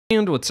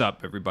And what's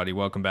up, everybody?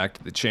 Welcome back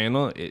to the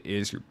channel. It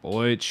is your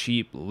boy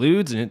Cheap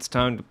Ludes, and it's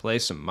time to play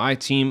some My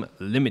Team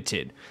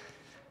Limited.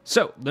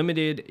 So,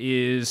 Limited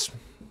is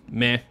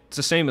meh. It's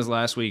the same as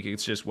last week.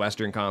 It's just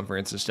Western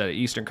Conference instead of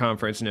Eastern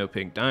Conference. No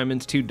pink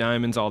diamonds, 2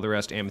 diamonds, all the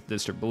rest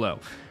amethyst or below.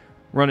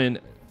 Running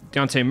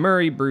Deontay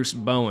Murray, Bruce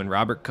Bowen,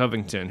 Robert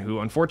Covington, who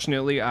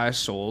unfortunately I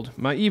sold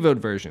my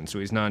Evo'd version, so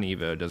he's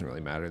non-Evo. It doesn't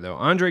really matter though.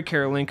 Andrei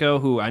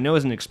Karolinko, who I know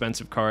is an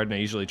expensive card, and I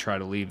usually try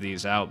to leave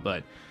these out,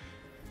 but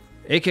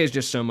AK is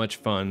just so much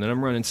fun. Then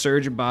I'm running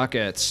Serge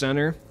Ibaka at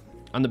center.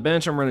 On the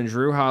bench, I'm running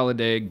Drew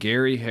Holiday,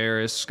 Gary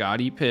Harris,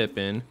 Scottie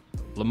Pippen,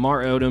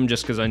 Lamar Odom,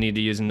 just because I need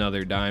to use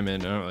another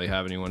diamond. I don't really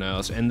have anyone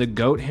else. And the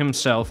GOAT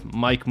himself,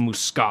 Mike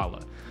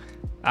Muscala.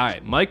 All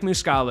right, Mike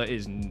Muscala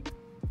is,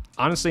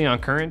 honestly, on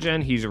current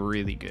gen, he's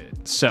really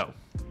good. So,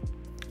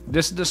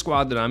 this is the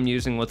squad that I'm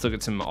using. Let's look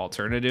at some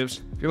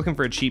alternatives. If you're looking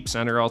for a cheap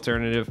center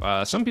alternative,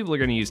 some people are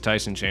going to use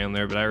Tyson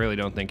Chandler, but I really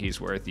don't think he's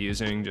worth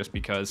using just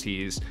because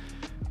he's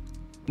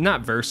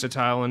not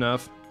versatile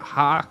enough.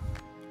 Ha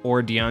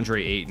or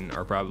DeAndre Ayton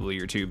are probably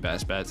your 2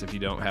 best bets if you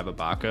don't have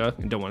Ibaka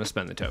and don't want to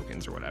spend the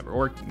tokens or whatever.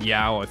 Or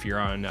Yao if you're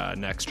on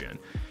next gen.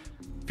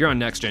 If you're on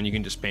next gen, you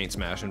can just paint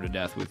smash him to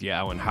death with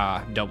Yao and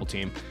Ha, double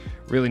team.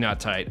 Really not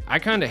tight. I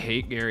kind of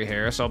hate Gary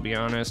Harris, I'll be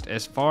honest.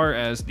 As far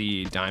as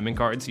the diamond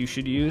cards you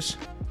should use,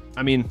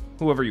 I mean,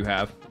 whoever you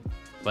have.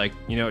 Like,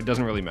 you know, it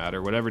doesn't really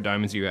matter. Whatever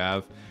diamonds you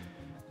have.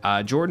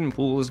 Jordan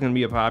Poole is going to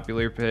be a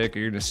popular pick.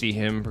 You're going to see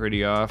him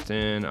pretty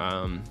often.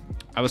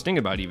 I was thinking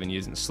about even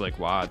using Slick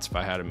Watts if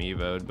I had him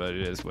Evo'd, but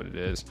it is what it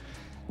is.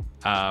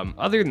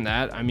 Other than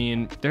that, I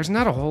mean, there's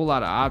not a whole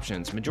lot of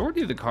options.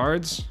 Majority of the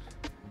cards,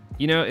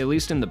 you know, at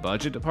least in the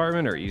budget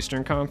department or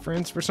Eastern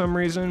Conference for some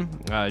reason.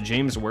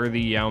 James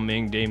Worthy, Yao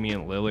Ming,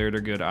 Damian Lillard are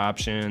good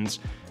options.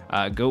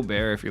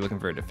 Gobert if you're looking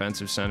for a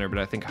defensive center, but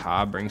I think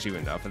Ha brings you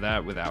enough of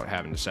that without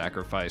having to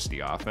sacrifice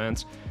the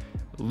offense.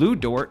 Lou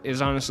Dort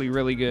is honestly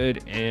really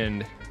good,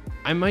 and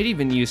I might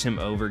even use him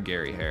over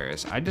Gary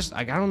Harris. I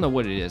don't know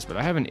what it is, but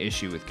I have an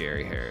issue with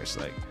Gary Harris.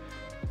 Like,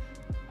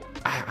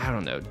 I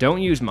don't know.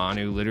 Don't use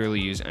Manu. Literally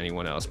use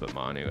anyone else but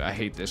Manu. I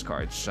hate this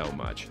card so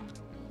much.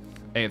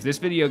 Hey, if this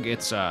video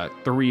gets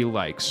 3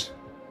 likes,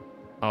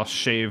 I'll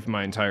shave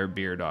my entire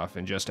beard off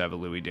and just have a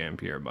Louis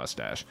Dampier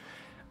mustache.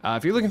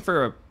 If you're looking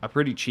for a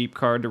pretty cheap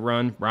card to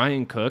run,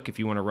 Brian Cook, if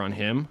you want to run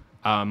him.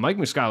 Mike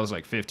Muscala is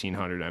like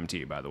 1,500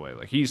 MT, by the way.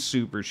 Like, he's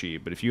super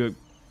cheap. But if you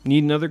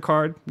need another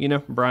card, you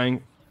know,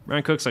 Brian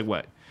Cook's like,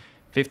 what,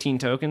 15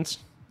 tokens?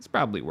 It's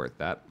probably worth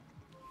that.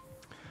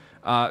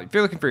 If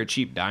you're looking for a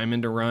cheap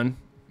diamond to run,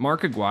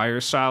 Mark Aguirre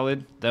is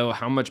solid, though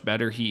how much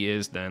better he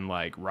is than,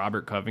 like,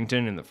 Robert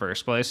Covington in the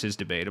first place is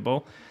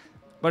debatable.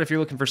 But if you're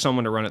looking for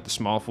someone to run at the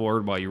small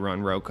forward while you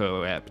run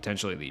Rocco at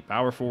potentially the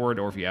power forward,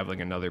 or if you have, like,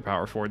 another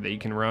power forward that you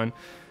can run,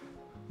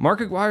 Mark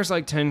Aguire's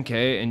like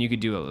 10K, and you could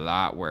do a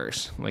lot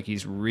worse. Like,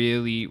 he's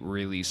really,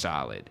 really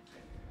solid.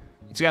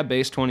 He's got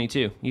base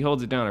 22. He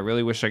holds it down. I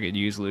really wish I could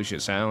use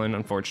Lucius Allen.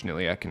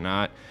 Unfortunately, I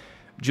cannot.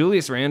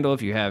 Julius Randle,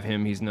 if you have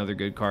him, he's another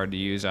good card to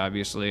use,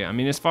 obviously. I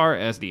mean, as far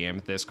as the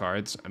Amethyst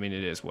cards, I mean,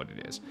 it is what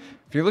it is.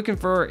 If you're looking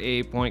for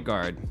a point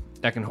guard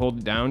that can hold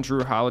it down,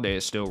 Drew Holiday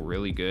is still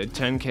really good.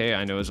 10K,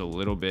 I know, is a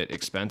little bit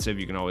expensive.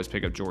 You can always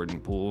pick up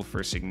Jordan Poole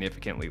for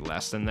significantly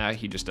less than that.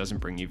 He just doesn't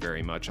bring you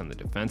very much on the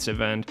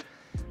defensive end.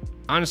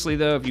 Honestly,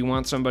 though, if you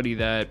want somebody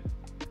that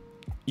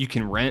you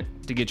can rent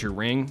to get your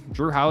ring,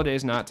 Drew Holiday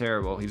is not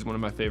terrible. He's one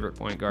of my favorite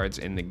point guards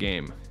in the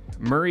game.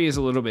 Murray is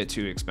a little bit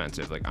too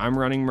expensive. Like, I'm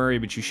running Murray,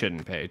 but you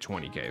shouldn't pay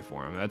 20K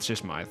for him. That's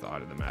just my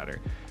thought of the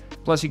matter.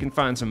 Plus, you can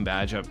find some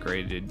badge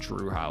upgraded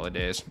Drew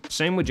Holidays.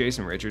 Same with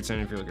Jason Richardson.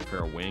 If you're looking for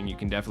a wing, you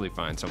can definitely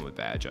find some with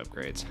badge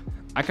upgrades.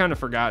 I kind of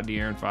forgot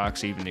De'Aaron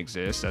Fox even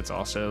exists. That's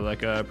also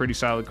like a pretty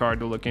solid card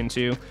to look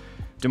into.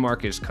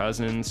 DeMarcus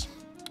Cousins.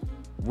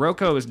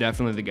 Rocco is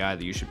definitely the guy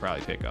that you should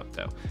probably pick up,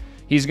 though.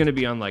 He's going to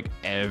be on, like,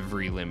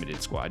 every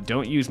limited squad.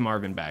 Don't use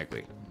Marvin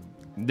Bagley.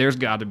 There's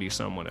got to be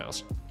someone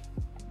else.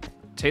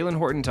 Talen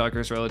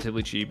Horton-Tucker is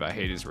relatively cheap. I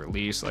hate his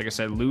release. Like I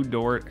said, Lou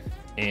Dort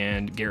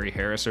and Gary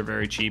Harris are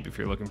very cheap if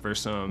you're looking for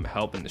some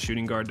help in the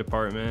shooting guard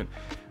department.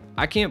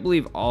 I can't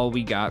believe all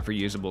we got for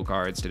usable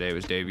cards today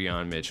was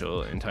Davion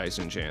Mitchell and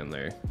Tyson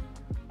Chandler.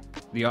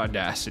 The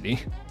audacity.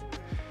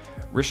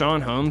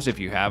 Richaun Holmes, if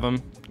you have him,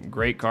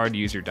 great card to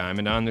use your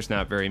diamond on. There's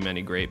not very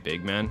many great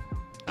big men,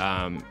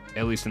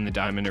 at least in the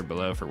diamond or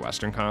below for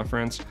Western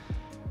Conference.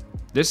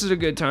 This is a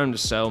good time to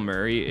sell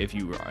Murray if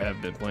you have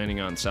been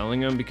planning on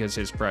selling him because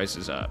his price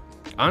is up.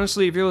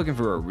 Honestly, if you're looking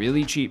for a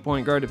really cheap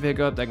point guard to pick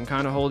up that can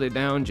kind of hold it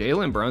down,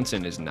 Jalen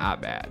Brunson is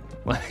not bad.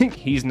 Like,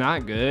 he's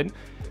not good,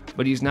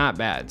 but he's not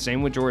bad.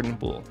 Same with Jordan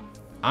Poole.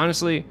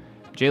 Honestly,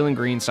 Jalen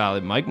Green's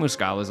solid. Mike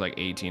Muscala is like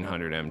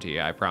 1,800 MT.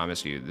 I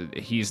promise you that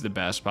he's the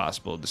best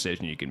possible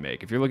decision you can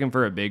make. If you're looking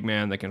for a big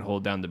man that can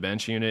hold down the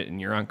bench unit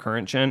and you're on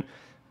current gen,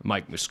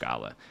 Mike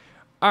Muscala.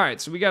 All right,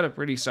 so we got a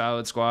pretty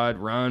solid squad.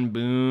 Ron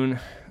Boone,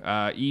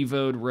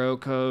 Evo'd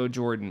Rocco,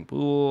 Jordan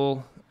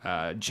Poole.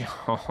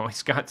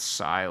 He's got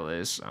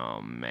Silas.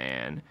 Oh,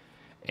 man.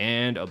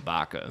 And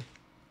Ibaka.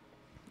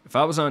 If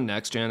I was on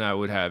next gen, I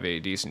would have a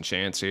decent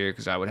chance here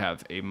because I would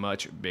have a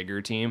much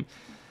bigger team.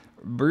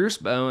 Bruce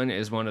Bowen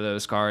is one of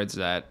those cards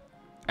that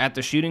at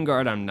the shooting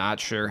guard, I'm not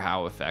sure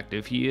how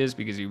effective he is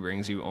because he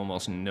brings you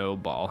almost no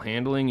ball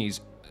handling.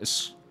 He's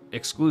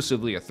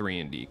exclusively a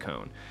 3-and-D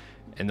cone.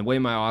 And the way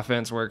my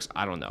offense works,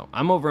 I don't know.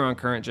 I'm over on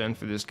current gen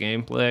for this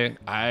gameplay.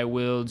 I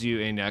will do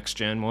a next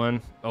gen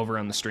one over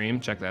on the stream.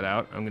 Check that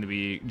out. I'm going to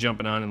be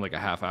jumping on in like a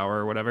half hour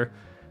or whatever.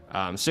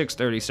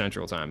 6:30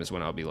 Central Time is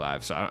when I'll be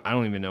live. So I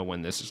don't even know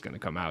when this is going to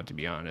come out, to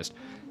be honest.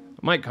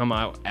 It might come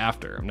out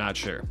after. I'm not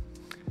sure.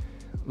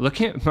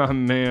 Look at my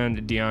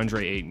man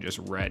DeAndre Ayton just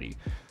ready.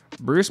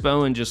 Bruce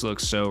Bowen just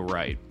looks so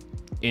right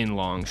in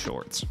long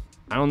shorts.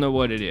 I don't know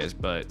what it is,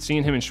 but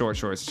seeing him in short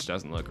shorts just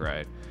doesn't look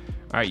right.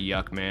 All right,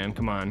 yuck, man.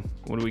 Come on.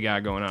 What do we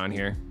got going on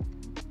here?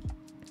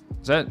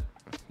 Is that?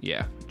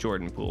 Yeah,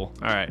 Jordan Poole.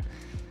 All right.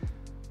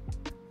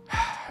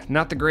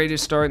 Not the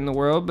greatest start in the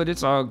world, but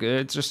it's all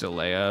good. It's just a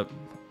layup.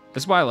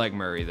 That's why I like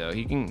Murray, though.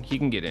 He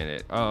can get in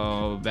it.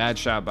 Oh, bad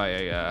shot by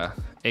a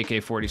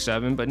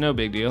AK-47, but no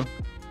big deal.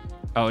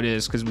 Oh, it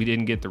is because we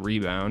didn't get the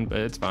rebound, but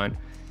it's fine.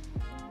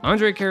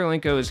 Andrei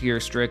Kirilenko is here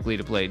strictly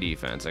to play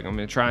defense. Like, I'm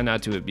going to try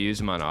not to abuse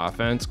him on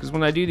offense because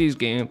when I do these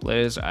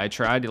gameplays, I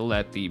try to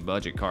let the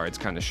budget cards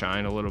kind of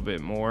shine a little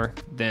bit more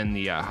than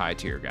the high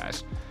tier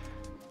guys.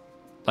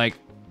 Like,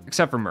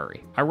 except for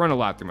Murray. I run a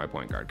lot through my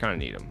point guard. Kind of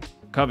need him.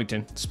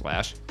 Covington,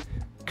 splash.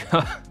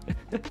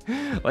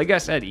 Like I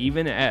said,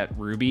 even at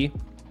Ruby,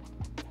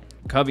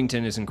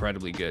 Covington is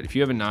incredibly good. If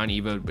you have a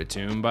non-evoed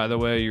Batum, by the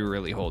way, you're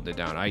really holding it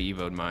down. I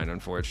evoed mine,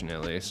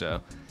 unfortunately,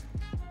 so...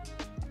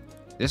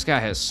 This guy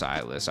has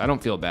Silas. I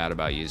don't feel bad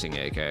about using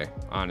AK,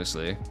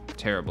 honestly.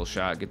 Terrible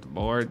shot. Get the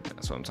board.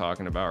 That's what I'm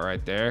talking about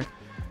right there.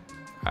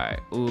 All right.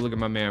 Ooh, look at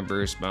my man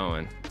Bruce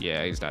Bowen.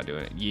 Yeah, he's not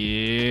doing it.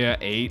 Yeah,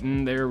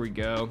 Ayton. There we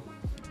go.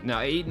 Now,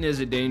 Ayton is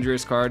a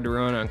dangerous card to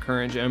run on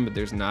current gen, but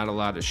there's not a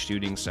lot of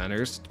shooting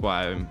centers. That's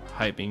why I'm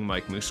hyping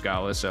Mike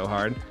Muscala so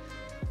hard.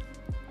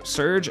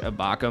 Serge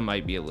Ibaka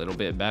might be a little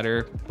bit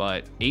better,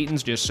 but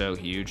Ayton's just so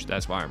huge.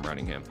 That's why I'm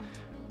running him.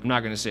 I'm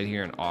not going to sit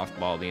here and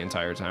off-ball the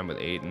entire time with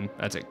Ayton.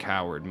 That's a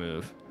coward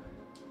move.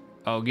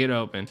 Oh, get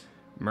open.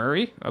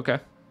 Murray? Okay.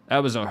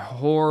 That was a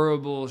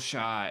horrible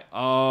shot.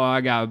 Oh, I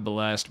got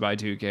blessed by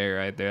 2K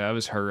right there. That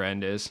was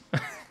horrendous.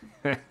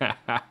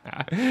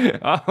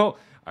 Oh,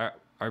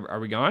 are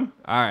we gone?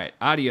 All right.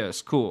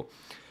 Adios. Cool.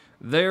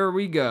 There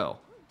we go.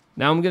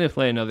 Now I'm going to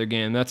play another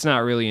game. That's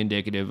not really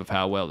indicative of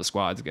how well the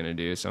squad's going to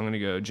do, so I'm going to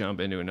go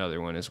jump into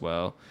another one as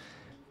well.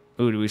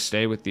 Ooh, do we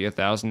stay with the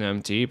 1000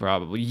 MT?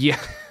 Probably.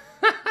 Yeah.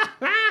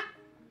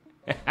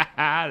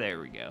 There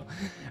we go.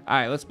 All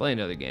right, let's play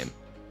another game.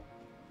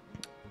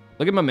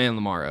 Look at my man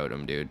Lamar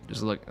Odom, dude.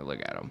 Just look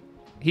at him.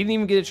 He didn't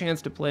even get a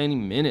chance to play any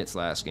minutes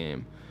last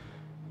game.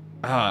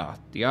 Ah,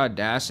 the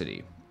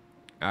audacity.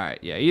 All right,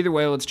 yeah. Either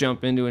way, let's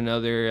jump into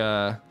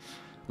another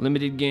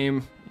limited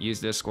game. Use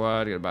this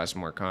squad. Gotta buy some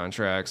more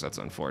contracts. That's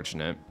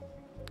unfortunate.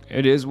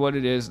 It is what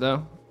it is,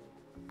 though.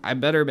 I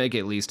better make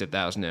at least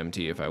 1000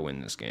 MT if I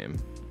win this game.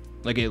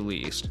 Like, at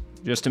least.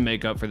 Just to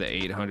make up for the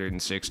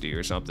 860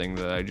 or something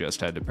that I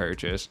just had to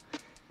purchase.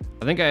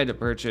 I think I had to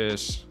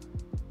purchase...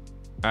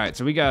 Alright,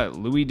 so we got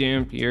Louis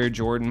Dampier,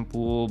 Jordan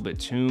Poole,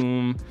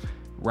 Batum,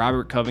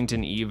 Robert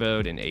Covington,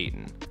 Evoed, and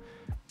Ayton.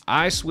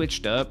 I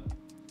switched up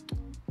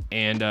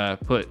and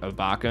put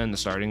Ibaka in the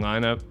starting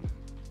lineup.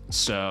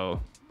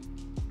 So,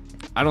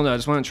 I don't know. I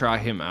just want to try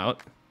him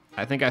out.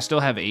 I think I still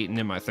have Ayton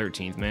in my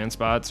 13th man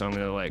spot, so I'm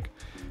going to, like,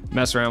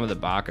 mess around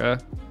with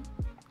Ibaka.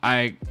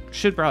 I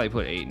should probably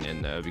put Ayton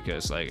in, though,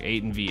 because, like,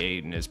 Ayton v.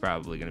 Ayton is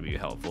probably going to be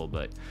helpful,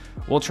 but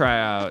we'll try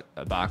out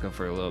Ibaka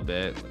for a little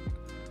bit.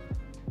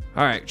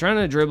 All right, trying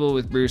to dribble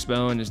with Bruce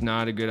Bowen is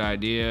not a good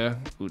idea.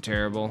 Ooh,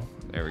 terrible.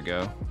 There we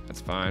go. That's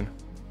fine.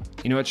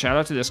 You know what? Shout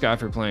out to this guy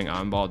for playing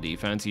on-ball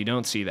defense. You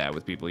don't see that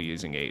with people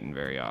using Ayton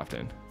very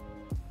often.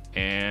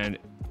 And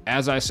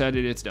as I said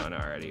it, it's done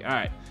already. All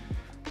right.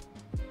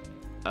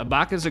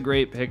 Ibaka's a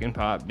great pick and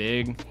pop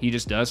big. He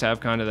just does have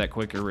kind of that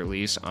quicker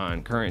release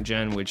on current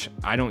gen, which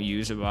I don't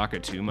use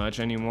Ibaka too much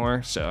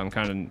anymore, so I'm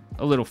kind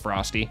of a little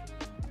frosty.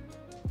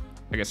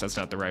 I guess that's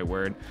not the right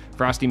word.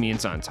 Frosty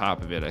means on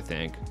top of it, I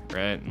think,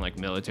 right? In like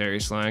military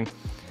slang.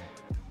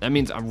 That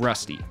means I'm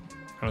rusty.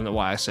 I don't know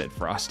why I said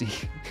frosty.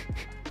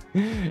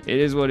 It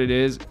is what it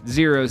is.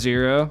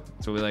 0-0.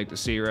 That's what we like to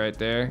see right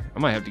there. I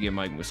might have to get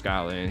Mike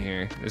Muscala in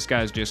here. This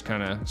guy's just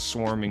kind of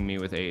swarming me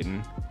with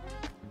Ayton.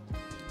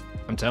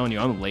 I'm telling you,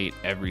 I'm late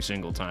every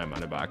single time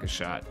on Ibaka's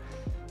shot.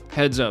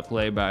 Heads up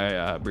play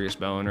by Bruce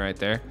Bowen right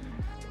there.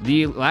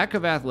 The lack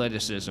of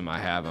athleticism I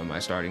have on my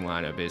starting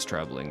lineup is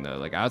troubling, though.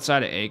 Like,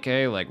 outside of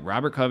AK, like,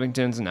 Robert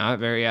Covington's not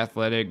very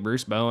athletic.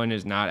 Bruce Bowen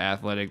is not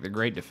athletic. They're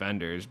great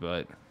defenders,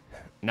 but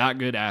not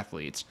good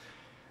athletes.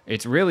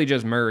 It's really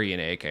just Murray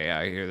and AK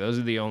out here. Those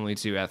are the only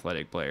two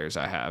athletic players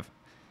I have.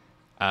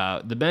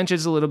 The bench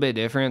is a little bit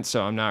different,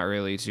 so I'm not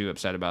really too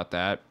upset about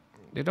that.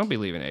 Don't be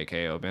leaving AK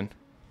open.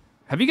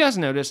 Have you guys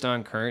noticed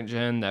on current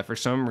gen that for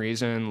some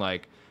reason,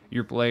 like,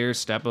 your players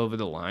step over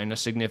the line a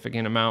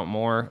significant amount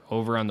more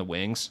over on the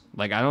wings.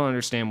 Like, I don't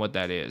understand what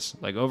that is.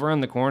 Like, over on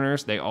the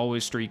corners, they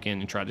always streak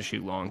in and try to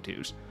shoot long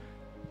twos.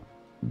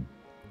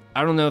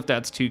 I don't know if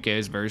that's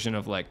 2K's version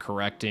of, like,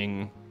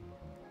 correcting,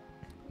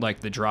 like,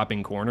 the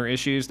dropping corner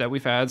issues that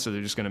we've had, so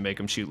they're just going to make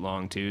them shoot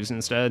long twos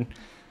instead.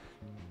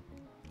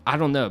 I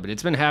don't know, but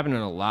it's been happening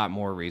a lot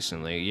more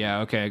recently.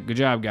 Yeah, okay, good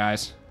job,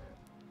 guys.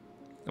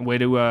 Way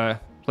to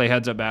play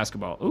heads-up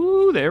basketball.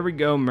 Ooh, there we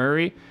go,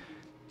 Murray.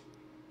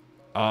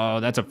 Oh,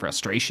 that's a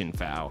frustration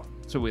foul.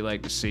 That's what we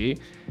like to see.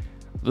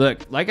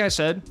 Look, like I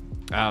said,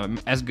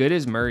 as good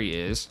as Murray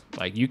is,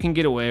 like, you can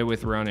get away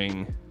with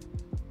running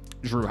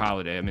Jrue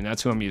Holiday. I mean,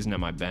 that's who I'm using at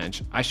my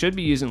bench. I should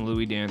be using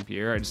Louis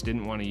Dampier. I just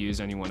didn't want to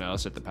use anyone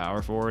else at the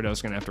power forward. I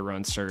was going to have to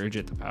run Serge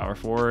at the power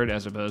forward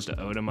as opposed to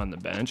Odom on the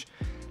bench.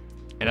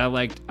 And I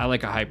like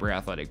a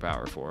hyper-athletic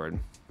power forward.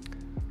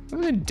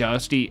 Look at the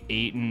Dusty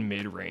Ayton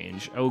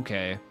mid-range.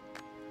 Okay.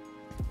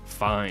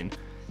 Fine.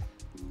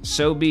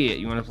 So be it.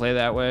 You want to play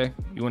that way?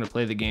 You want to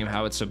play the game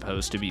how it's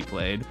supposed to be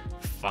played?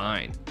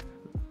 Fine.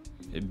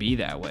 It'd be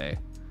that way.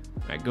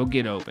 All right, go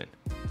get open.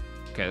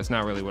 Okay, that's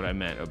not really what I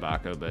meant,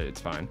 Ibaka, but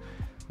it's fine.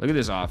 Look at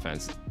this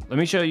offense. Let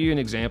me show you an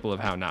example of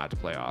how not to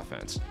play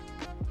offense.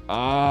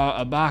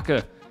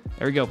 Ibaka.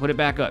 There we go. Put it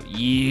back up.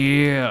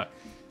 Yeah.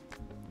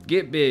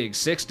 Get big.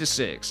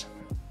 6-6.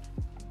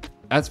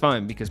 That's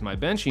fine because my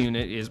bench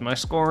unit is my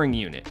scoring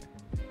unit,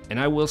 and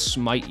I will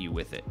smite you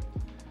with it.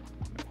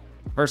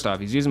 First off,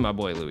 he's using my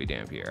boy Louis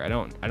Dampier. I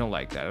don't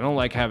like that. I don't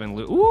like having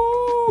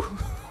Ooh.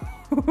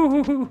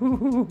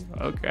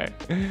 Okay.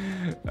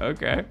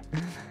 Okay.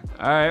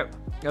 All right.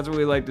 That's what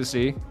we like to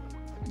see.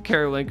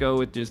 Karolinko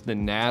with just the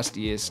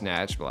nastiest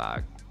snatch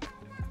block.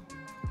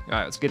 All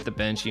right, let's get the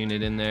bench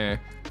unit in there.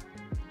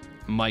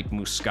 Mike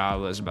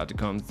Muscala is about to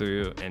come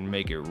through and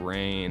make it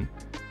rain.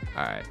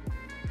 All right.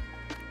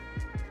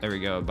 There we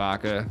go.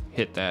 Ibaka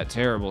hit that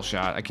terrible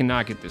shot. I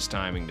cannot get this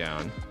timing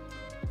down.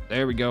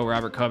 There we go,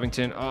 Robert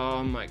Covington.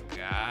 Oh my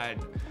God.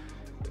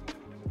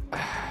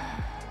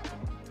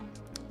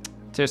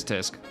 Tisk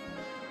tisk.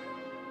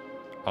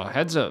 Oh,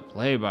 heads up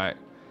play by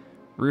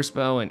Bruce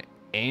Bowen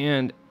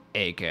and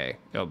AK.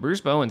 Yo,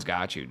 Bruce Bowen's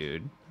got you,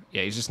 dude.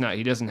 Yeah, he's just not.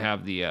 He doesn't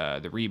have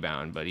the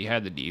rebound, but he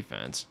had the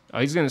defense. Oh,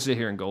 he's gonna sit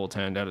here and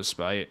goaltend out of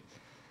spite.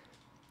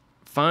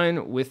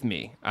 Fine with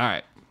me. All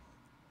right.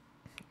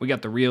 We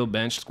got the real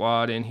bench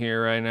squad in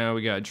here right now.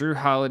 We got Jrue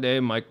Holiday,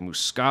 Mike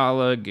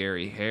Muscala,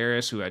 Gary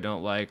Harris, who I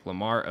don't like,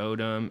 Lamar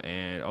Odom,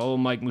 and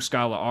Mike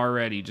Muscala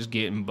already just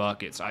getting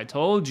buckets. I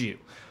told you.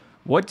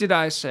 What did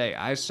I say?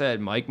 I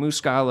said Mike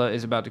Muscala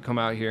is about to come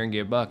out here and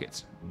get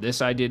buckets.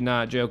 This I did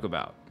not joke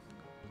about.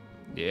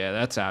 Yeah,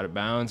 that's out of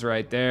bounds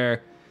right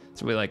there.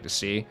 That's what we like to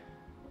see.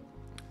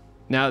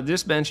 Now,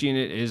 this bench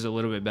unit is a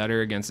little bit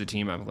better against the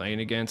team I'm playing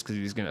against because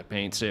he's going to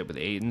paint sit with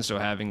Ayton. So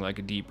having like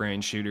a deep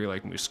range shooter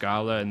like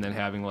Muscala and then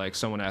having like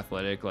someone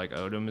athletic like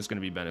Odom is going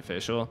to be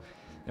beneficial.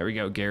 There we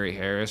go, Gary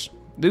Harris.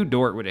 Lou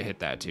Dort would have hit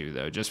that too,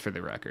 though, just for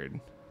the record.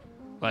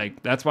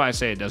 Like, that's why I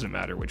say it doesn't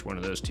matter which one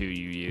of those two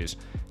you use.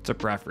 It's a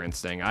preference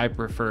thing. I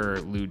prefer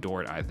Lou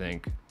Dort, I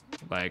think.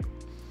 Like,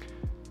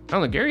 I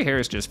don't know, Gary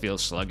Harris just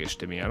feels sluggish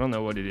to me. I don't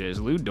know what it is.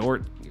 Lou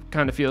Dort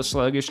kind of feels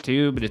sluggish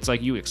too, but it's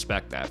like you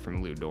expect that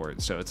from Lou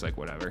Dort, so it's like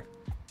whatever.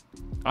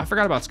 I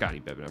forgot about Scottie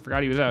Pippen. I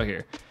forgot he was out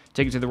here.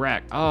 Take it to the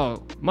rack.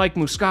 Oh, Mike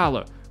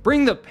Muscala.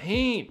 Bring the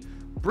pain.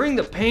 Bring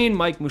the pain,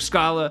 Mike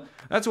Muscala.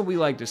 That's what we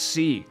like to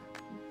see.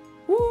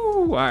 Woo!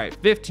 All right,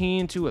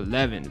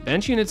 15-11.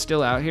 Bench unit's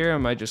still out here. I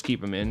might just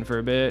keep him in for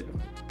a bit.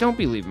 Don't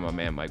be leaving my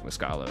man Mike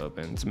Muscala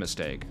open. It's a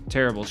mistake.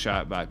 Terrible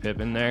shot by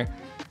Pippen there.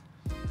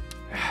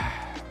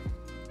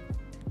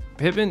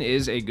 Pippen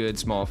is a good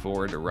small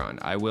forward to run.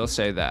 I will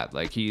say that.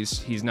 Like,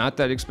 he's not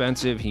that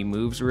expensive. He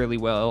moves really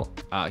well.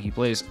 He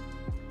plays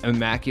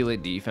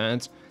immaculate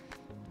defense.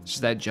 It's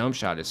just that jump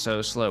shot is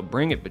so slow.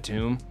 Bring it,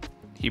 Batum.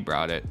 He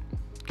brought it,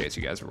 in case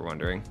you guys were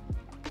wondering.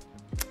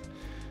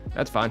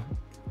 That's fine.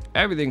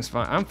 Everything's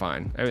fine. I'm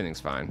fine. Everything's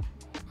fine.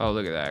 Oh,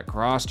 look at that.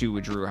 Crossed you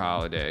with Jrue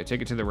Holiday.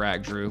 Take it to the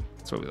rack, Jrue.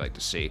 That's what we like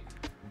to see.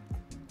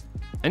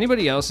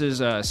 Anybody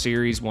else's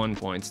series 1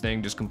 points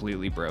thing just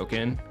completely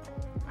broken?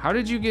 What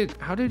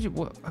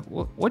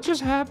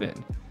just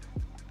happened?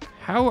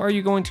 How are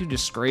you going to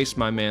disgrace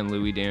my man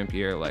Louis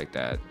Dampier like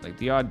that? Like,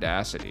 the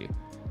audacity.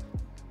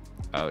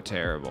 Oh,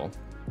 terrible.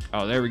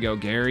 Oh, there we go.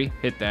 Gary,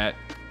 hit that.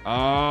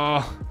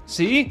 Oh,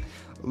 see?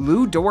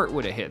 Lou Dort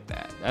would have hit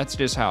that. That's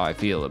just how I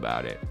feel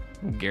about it.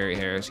 Gary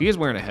Harris. He is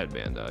wearing a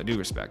headband, though. I do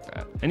respect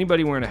that.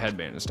 Anybody wearing a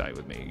headband is tight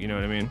with me. You know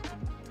what I mean?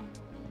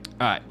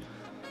 All right.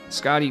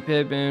 Scottie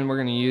Pippen. We're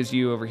going to use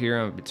you over here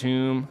on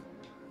Batum.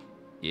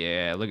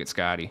 Yeah, look at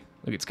Scottie.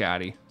 Look at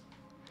Scottie.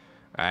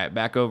 All right,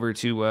 back over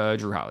to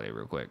Jrue Holiday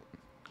real quick.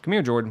 Come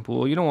here, Jordan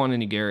Poole. You don't want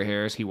any Gary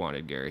Harris. He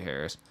wanted Gary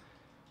Harris.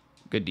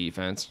 Good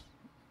defense.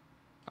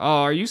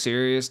 Oh, are you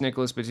serious,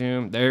 Nicholas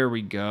Batum? There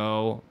we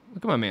go.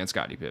 Look at my man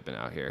Scottie Pippen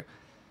out here.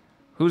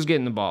 Who's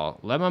getting the ball?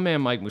 Let my man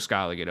Mike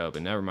Muscala get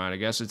open. Never mind. I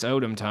guess it's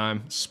Odom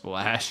time.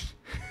 Splash.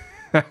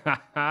 See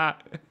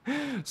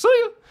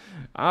ya.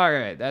 All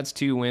right, that's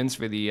 2 wins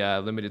for the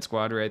limited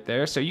squad right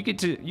there. So you could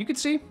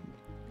see,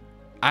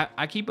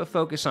 I keep a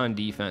focus on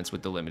defense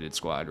with the limited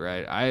squad,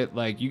 right?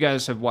 You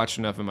guys have watched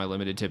enough of my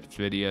limited tips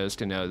videos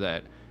to know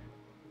that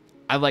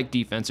I like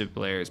defensive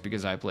players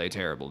because I play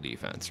terrible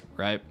defense,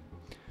 right?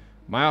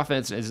 My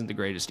offense isn't the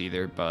greatest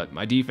either, but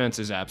my defense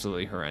is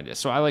absolutely horrendous.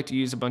 So I like to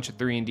use a bunch of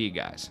 3-and-D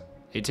guys.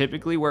 It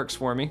typically works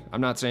for me. I'm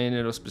not saying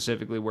it'll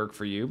specifically work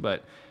for you,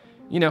 but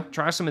you know,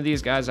 try some of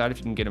these guys out if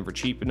you can get them for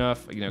cheap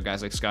enough. You know,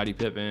 guys like Scottie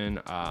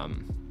Pippen,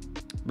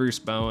 Bruce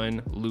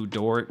Bowen, Lou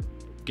Dort,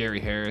 Gary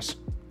Harris,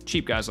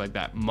 cheap guys like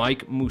that.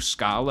 Mike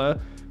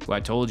Muscala, who I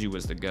told you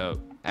was the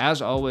GOAT.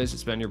 As always,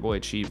 it's been your boy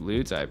Cheap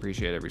Lutes. I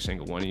appreciate every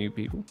single one of you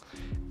people.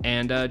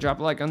 And drop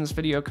a like on this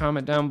video,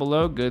 comment down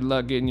below. Good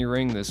luck getting your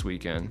ring this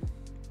weekend.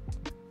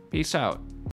 Peace out.